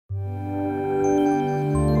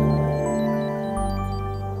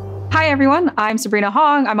everyone, I'm Sabrina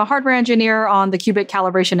Hong. I'm a hardware engineer on the qubit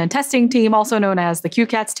calibration and testing team, also known as the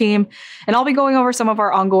QCATS team, and I'll be going over some of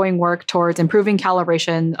our ongoing work towards improving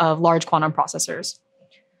calibration of large quantum processors.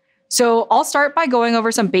 So I'll start by going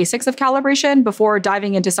over some basics of calibration before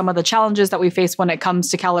diving into some of the challenges that we face when it comes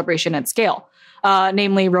to calibration at scale,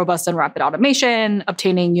 namely robust and rapid automation,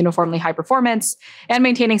 obtaining uniformly high performance, and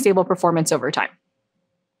maintaining stable performance over time.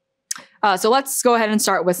 So let's go ahead and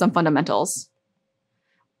start with some fundamentals.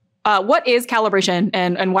 What is calibration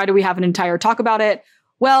and why do we have an entire talk about it?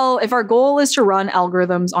 Well, if our goal is to run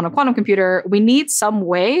algorithms on a quantum computer, we need some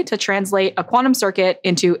way to translate a quantum circuit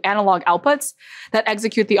into analog outputs that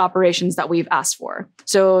execute the operations that we've asked for.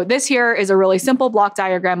 So this here is a really simple block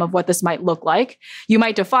diagram of what this might look like. You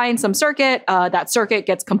might define some circuit. That circuit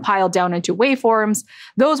gets compiled down into waveforms.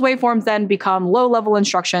 Those waveforms then become low-level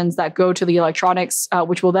instructions that go to the electronics,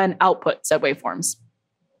 which will then output said waveforms.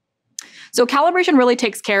 So calibration really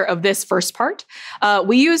takes care of this first part.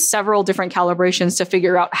 We use several different calibrations to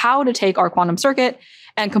figure out how to take our quantum circuit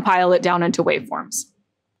and compile it down into waveforms.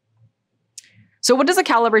 So what does a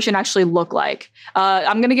calibration actually look like?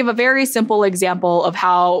 I'm going to give a very simple example of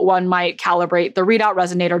how one might calibrate the readout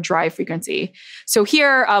resonator drive frequency. So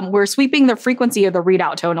here, we're sweeping the frequency of the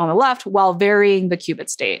readout tone on the left while varying the qubit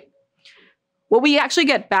state. What we actually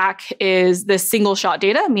get back is this single shot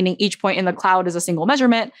data, meaning each point in the cloud is a single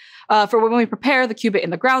measurement, for when we prepare the qubit in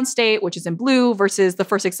the ground state, which is in blue, versus the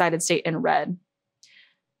first excited state in red.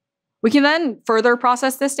 We can then further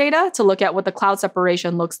process this data to look at what the cloud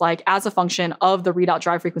separation looks like as a function of the readout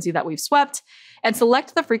drive frequency that we've swept, and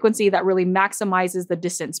select the frequency that really maximizes the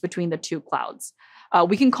distance between the two clouds.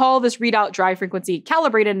 We can call this readout drive frequency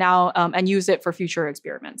calibrated now and use it for future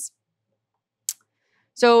experiments.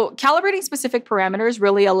 So calibrating specific parameters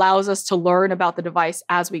really allows us to learn about the device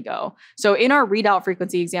as we go. So in our readout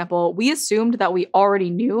frequency example, we assumed that we already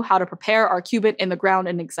knew how to prepare our qubit in the ground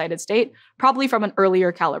and excited state, probably from an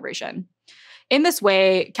earlier calibration. In this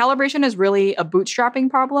way, calibration is really a bootstrapping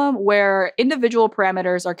problem where individual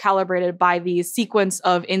parameters are calibrated by the sequence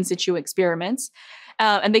of in-situ experiments,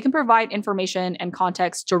 and they can provide information and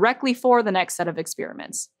context directly for the next set of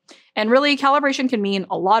experiments. And really, calibration can mean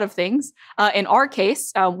a lot of things. In our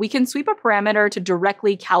case, we can sweep a parameter to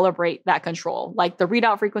directly calibrate that control, like the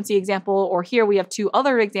readout frequency example, or here we have two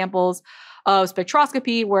other examples of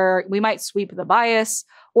spectroscopy where we might sweep the bias,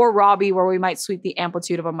 or Rabi where we might sweep the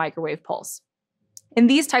amplitude of a microwave pulse. In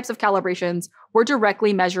these types of calibrations, we're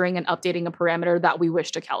directly measuring and updating a parameter that we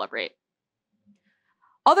wish to calibrate.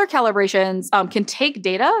 Other calibrations can take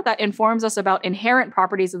data that informs us about inherent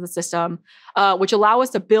properties of the system, which allow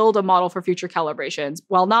us to build a model for future calibrations,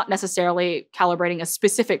 while not necessarily calibrating a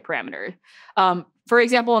specific parameter. For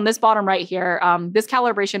example, in this bottom right here, this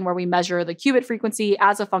calibration where we measure the qubit frequency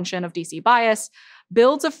as a function of DC bias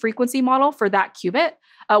builds a frequency model for that qubit,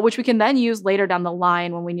 which we can then use later down the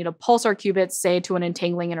line when we need to pulse our qubits, say, to an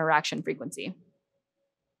entangling interaction frequency.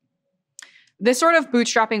 This sort of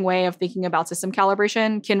bootstrapping way of thinking about system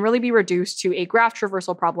calibration can really be reduced to a graph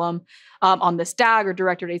traversal problem on this DAG or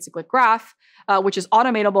directed acyclic graph, which is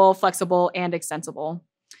automatable, flexible, and extensible.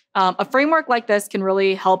 A framework like this can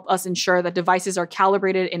really help us ensure that devices are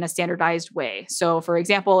calibrated in a standardized way. So for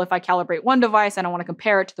example, if I calibrate one device and I want to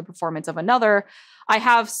compare it to the performance of another, I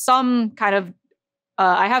have some kind of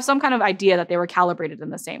idea that they were calibrated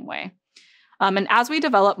in the same way. And as we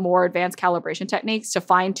develop more advanced calibration techniques to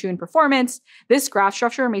fine-tune performance, this graph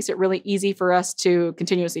structure makes it really easy for us to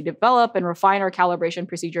continuously develop and refine our calibration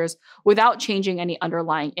procedures without changing any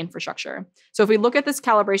underlying infrastructure. So if we look at this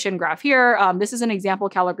calibration graph here, this is an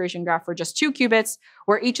example calibration graph for just 2 qubits,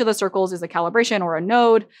 where each of the circles is a calibration or a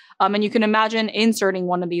node. And you can imagine inserting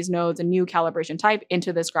one of these nodes, a new calibration type,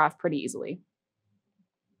 into this graph pretty easily.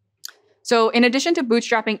 So in addition to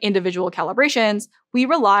bootstrapping individual calibrations, we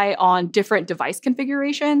rely on different device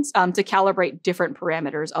configurations to calibrate different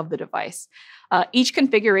parameters of the device. Each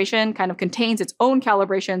configuration kind of contains its own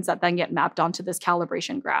calibrations that then get mapped onto this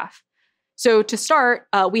calibration graph. So to start,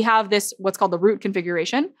 we have this, what's called the root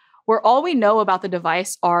configuration, where all we know about the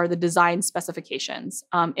device are the design specifications.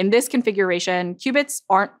 In this configuration, qubits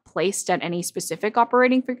aren't placed at any specific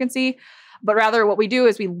operating frequency, but rather what we do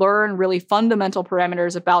is we learn really fundamental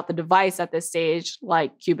parameters about the device at this stage,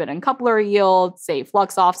 like qubit and coupler yield, say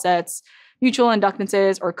flux offsets, mutual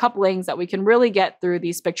inductances, or couplings that we can really get through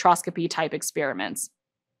these spectroscopy type experiments.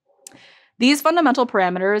 These fundamental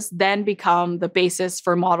parameters then become the basis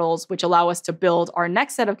for models which allow us to build our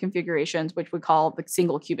next set of configurations, which we call the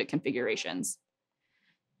single qubit configurations.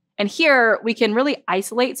 And here we can really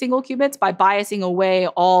isolate single qubits by biasing away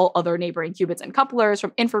all other neighboring qubits and couplers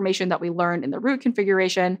from information that we learned in the root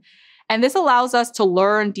configuration. And this allows us to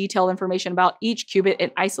learn detailed information about each qubit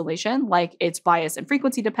in isolation, like its bias and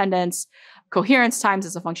frequency dependence, coherence times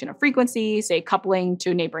as a function of frequency, say coupling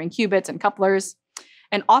to neighboring qubits and couplers.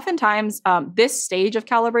 And oftentimes, this stage of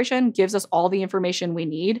calibration gives us all the information we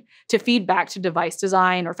need to feed back to device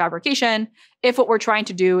design or fabrication if what we're trying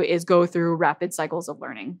to do is go through rapid cycles of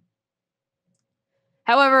learning.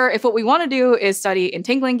 However, if what we want to do is study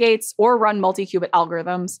entangling gates or run multi-qubit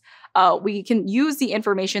algorithms, we can use the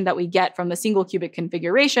information that we get from the single qubit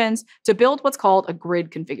configurations to build what's called a grid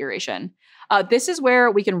configuration. This is where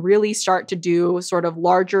we can really start to do sort of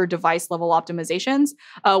larger device level optimizations,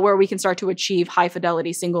 where we can start to achieve high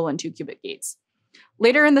fidelity single and 2 qubit gates.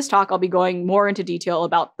 Later in this talk, I'll be going more into detail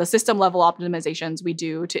about the system level optimizations we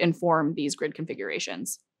do to inform these grid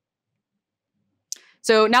configurations.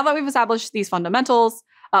 So now that we've established these fundamentals,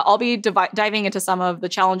 I'll be diving into some of the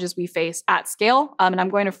challenges we face at scale, and I'm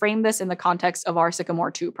going to frame this in the context of our Sycamore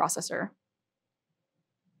 2 processor.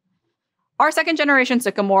 Our second generation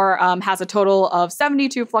Sycamore has a total of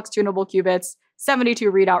 72 flux tunable qubits,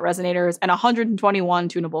 72 readout resonators, and 121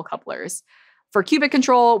 tunable couplers. For qubit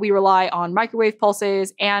control, we rely on microwave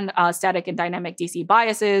pulses and static and dynamic DC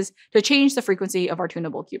biases to change the frequency of our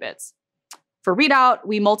tunable qubits. For readout,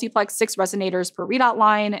 we multiplex 6 resonators per readout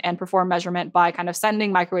line and perform measurement by kind of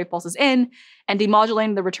sending microwave pulses in and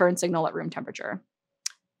demodulating the return signal at room temperature.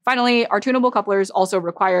 Finally, our tunable couplers also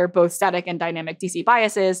require both static and dynamic DC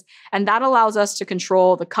biases, and that allows us to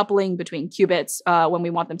control the coupling between qubits when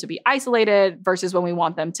we want them to be isolated versus when we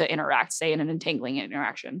want them to interact, say in an entangling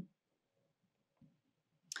interaction.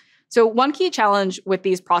 So one key challenge with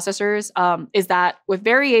these processors is that with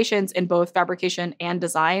variations in both fabrication and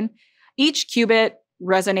design, each qubit,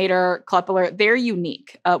 resonator, coupler, they're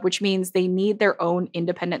unique, which means they need their own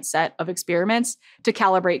independent set of experiments to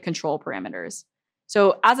calibrate control parameters.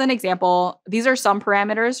 So as an example, these are some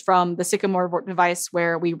parameters from the Sycamore device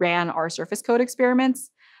where we ran our surface code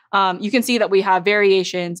experiments. You can see that we have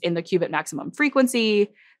variations in the qubit maximum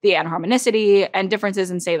frequency, the anharmonicity, and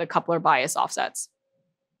differences in, say, the coupler bias offsets.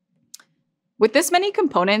 With this many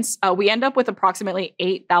components, we end up with approximately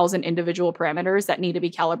 8,000 individual parameters that need to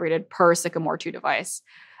be calibrated per Sycamore 2 device.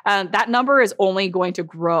 That number is only going to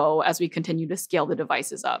grow as we continue to scale the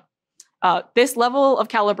devices up. This level of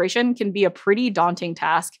calibration can be a pretty daunting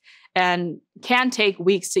task and can take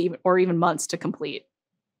weeks or even months to complete.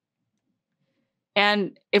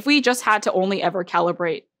 And if we just had to only ever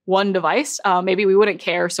calibrate one device, maybe we wouldn't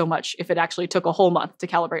care so much if it actually took a whole month to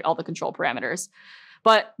calibrate all the control parameters.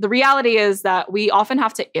 But the reality is that we often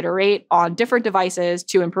have to iterate on different devices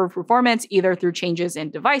to improve performance, either through changes in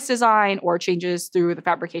device design or changes through the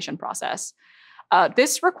fabrication process.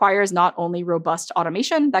 This requires not only robust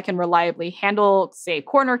automation that can reliably handle, say,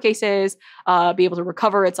 corner cases, be able to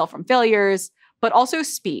recover itself from failures, but also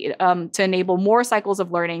speed to enable more cycles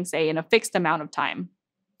of learning, say, in a fixed amount of time.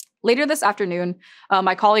 Later this afternoon,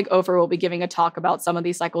 my colleague Ofer will be giving a talk about some of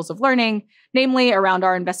these cycles of learning, namely around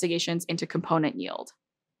our investigations into component yield.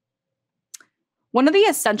 One of the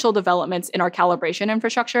essential developments in our calibration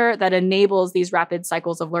infrastructure that enables these rapid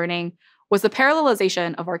cycles of learning was the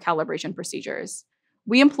parallelization of our calibration procedures.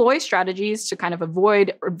 We employ strategies to kind of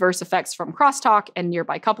avoid adverse effects from crosstalk and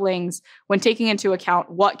nearby couplings when taking into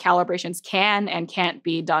account what calibrations can and can't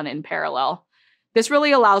be done in parallel. This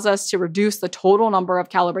really allows us to reduce the total number of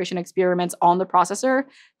calibration experiments on the processor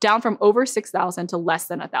down from over 6,000 to less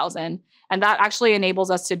than 1,000. And that actually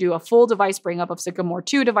enables us to do a full device bring up of Sycamore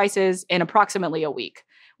 2 devices in approximately a week,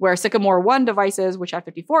 where Sycamore 1 devices, which have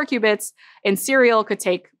 54 qubits, in serial could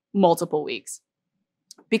take multiple weeks.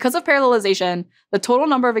 Because of parallelization, the total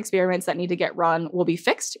number of experiments that need to get run will be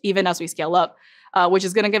fixed even as we scale up, which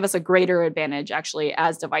is going to give us a greater advantage actually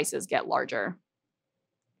as devices get larger.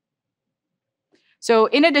 So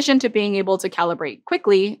in addition to being able to calibrate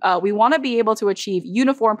quickly, we want to be able to achieve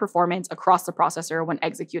uniform performance across the processor when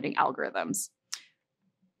executing algorithms.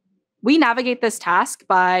 We navigate this task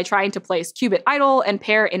by trying to place qubit idle and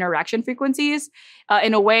pair interaction frequencies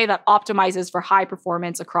in a way that optimizes for high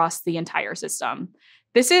performance across the entire system.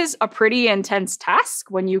 This is a pretty intense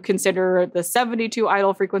task when you consider the 72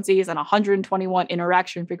 idle frequencies and 121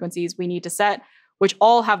 interaction frequencies we need to set, which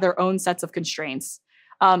all have their own sets of constraints.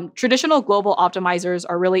 Traditional global optimizers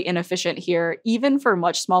are really inefficient here, even for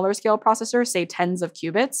much smaller scale processors, say tens of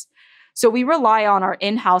qubits. So we rely on our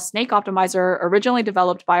in-house snake optimizer, originally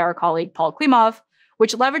developed by our colleague Paul Klimov,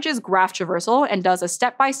 which leverages graph traversal and does a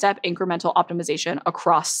step-by-step incremental optimization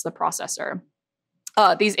across the processor.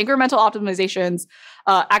 These incremental optimizations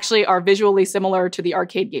actually are visually similar to the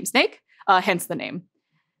arcade game Snake, hence the name.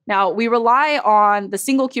 Now, we rely on the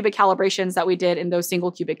single qubit calibrations that we did in those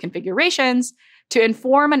single qubit configurations to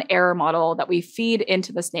inform an error model that we feed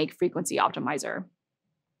into the snake frequency optimizer.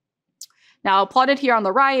 Now, plotted here on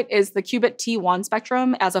the right is the qubit T1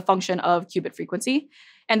 spectrum as a function of qubit frequency.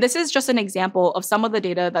 And this is just an example of some of the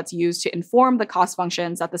data that's used to inform the cost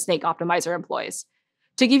functions that the snake optimizer employs.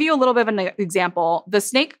 To give you a little bit of an example, the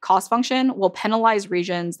snake cost function will penalize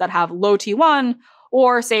regions that have low T1,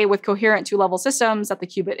 or say with coherent two-level systems that the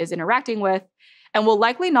qubit is interacting with, and will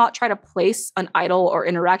likely not try to place an idle or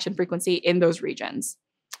interaction frequency in those regions.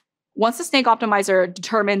 Once the snake optimizer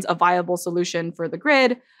determines a viable solution for the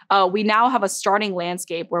grid, we now have a starting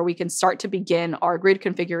landscape where we can start to begin our grid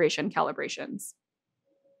configuration calibrations.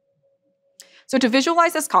 So to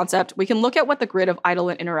visualize this concept, we can look at what the grid of idle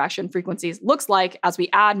and interaction frequencies looks like as we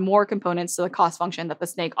add more components to the cost function that the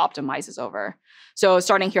snake optimizes over. So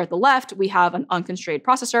starting here at the left, we have an unconstrained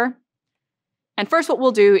processor. And first, what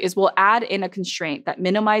we'll do is we'll add in a constraint that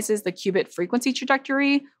minimizes the qubit frequency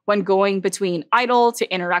trajectory when going between idle to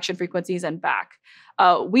interaction frequencies and back.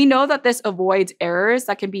 We know that this avoids errors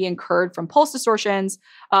that can be incurred from pulse distortions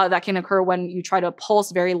that can occur when you try to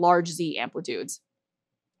pulse very large Z amplitudes.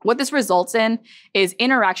 What this results in is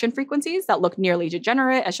interaction frequencies that look nearly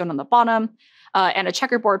degenerate, as shown on the bottom, and a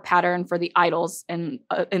checkerboard pattern for the idles in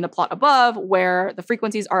the plot above, where the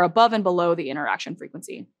frequencies are above and below the interaction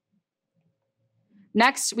frequency.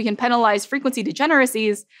 Next, we can penalize frequency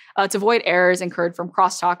degeneracies to avoid errors incurred from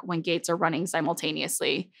crosstalk when gates are running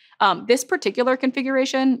simultaneously. This particular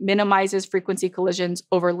configuration minimizes frequency collisions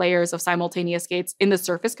over layers of simultaneous gates in the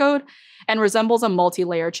surface code and resembles a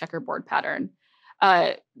multi-layer checkerboard pattern.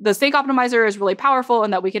 The snake optimizer is really powerful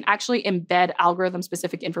in that we can actually embed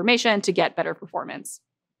algorithm-specific information to get better performance.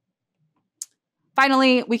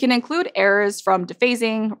 Finally, we can include errors from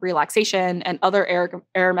dephasing, relaxation, and other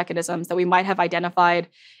error mechanisms that we might have identified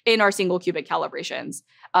in our single qubit calibrations.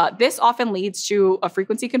 This often leads to a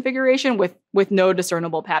frequency configuration with no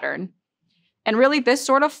discernible pattern. And really, this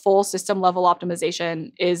sort of full system-level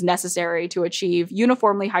optimization is necessary to achieve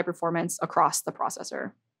uniformly high performance across the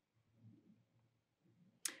processor.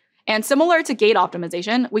 And similar to gate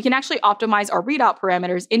optimization, we can actually optimize our readout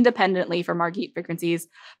parameters independently from our gate frequencies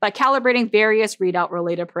by calibrating various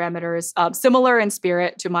readout-related parameters, similar in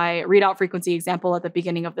spirit to my readout frequency example at the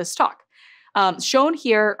beginning of this talk. Shown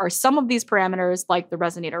here are some of these parameters like the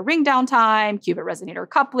resonator ring downtime, qubit resonator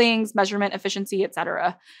couplings, measurement efficiency,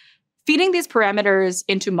 etc. Feeding these parameters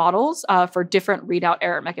into models for different readout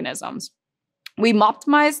error mechanisms. We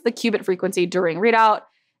optimize the qubit frequency during readout,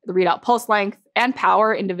 the readout pulse length, and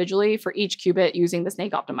power individually for each qubit using the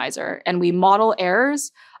snake optimizer. And we model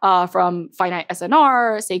errors from finite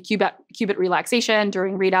SNR, say qubit relaxation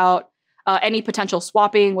during readout, any potential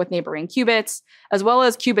swapping with neighboring qubits, as well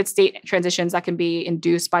as qubit state transitions that can be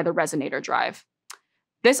induced by the resonator drive.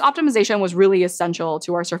 This optimization was really essential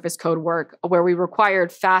to our surface code work where we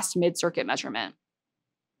required fast mid-circuit measurement.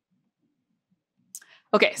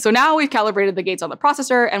 Okay, so now we've calibrated the gates on the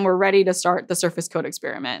processor and we're ready to start the surface code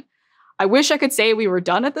experiment. I wish I could say we were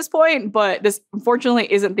done at this point, but this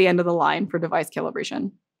unfortunately isn't the end of the line for device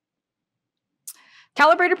calibration.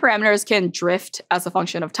 Calibrated parameters can drift as a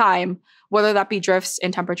function of time, whether that be drifts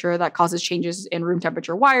in temperature that causes changes in room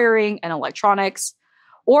temperature wiring and electronics,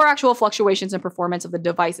 or actual fluctuations in performance of the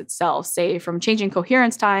device itself, say from changing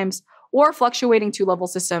coherence times or fluctuating two-level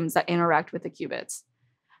systems that interact with the qubits.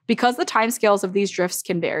 Because the timescales of these drifts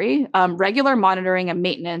can vary, regular monitoring and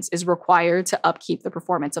maintenance is required to upkeep the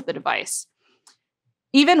performance of the device.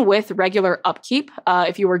 Even with regular upkeep,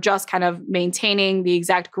 if you were just kind of maintaining the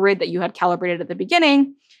exact grid that you had calibrated at the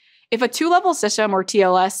beginning, if a two-level system or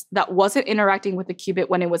TLS that wasn't interacting with the qubit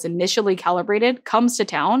when it was initially calibrated comes to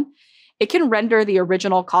town, it can render the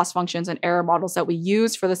original cost functions and error models that we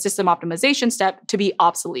used for the system optimization step to be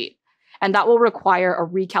obsolete. And that will require a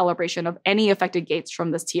recalibration of any affected gates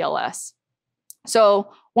from this TLS.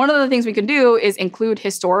 So one of the things we can do is include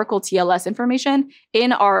historical TLS information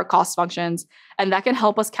in our cost functions, and that can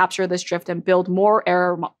help us capture this drift and build more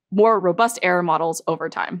robust error models over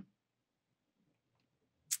time.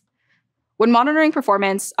 When monitoring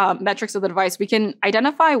performance metrics of the device, we can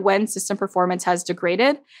identify when system performance has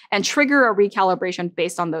degraded and trigger a recalibration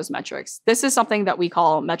based on those metrics. This is something that we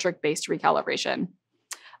call metric-based recalibration.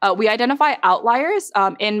 We identify outliers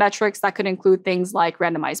in metrics that could include things like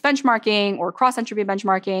randomized benchmarking or cross-entropy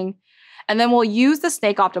benchmarking. And then we'll use the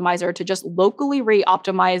snake optimizer to just locally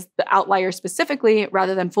re-optimize the outlier specifically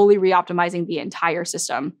rather than fully re-optimizing the entire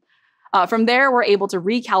system. From there, we're able to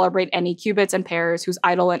recalibrate any qubits and pairs whose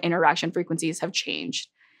idle and interaction frequencies have changed.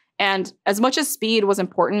 And as much as speed was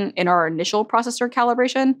important in our initial processor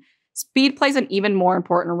calibration, Speed plays an even more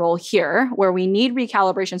important role here, where we need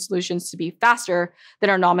recalibration solutions to be faster than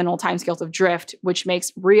our nominal timescales of drift, which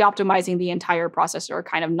makes re-optimizing the entire processor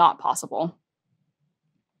kind of not possible.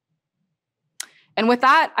 And with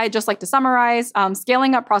that, I'd just like to summarize.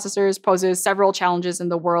 Scaling up processors poses several challenges in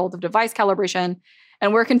the world of device calibration,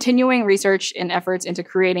 and we're continuing research and efforts into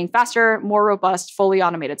creating faster, more robust, fully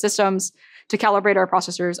automated systems to calibrate our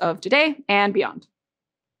processors of today and beyond.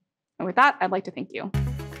 And with that, I'd like to thank you.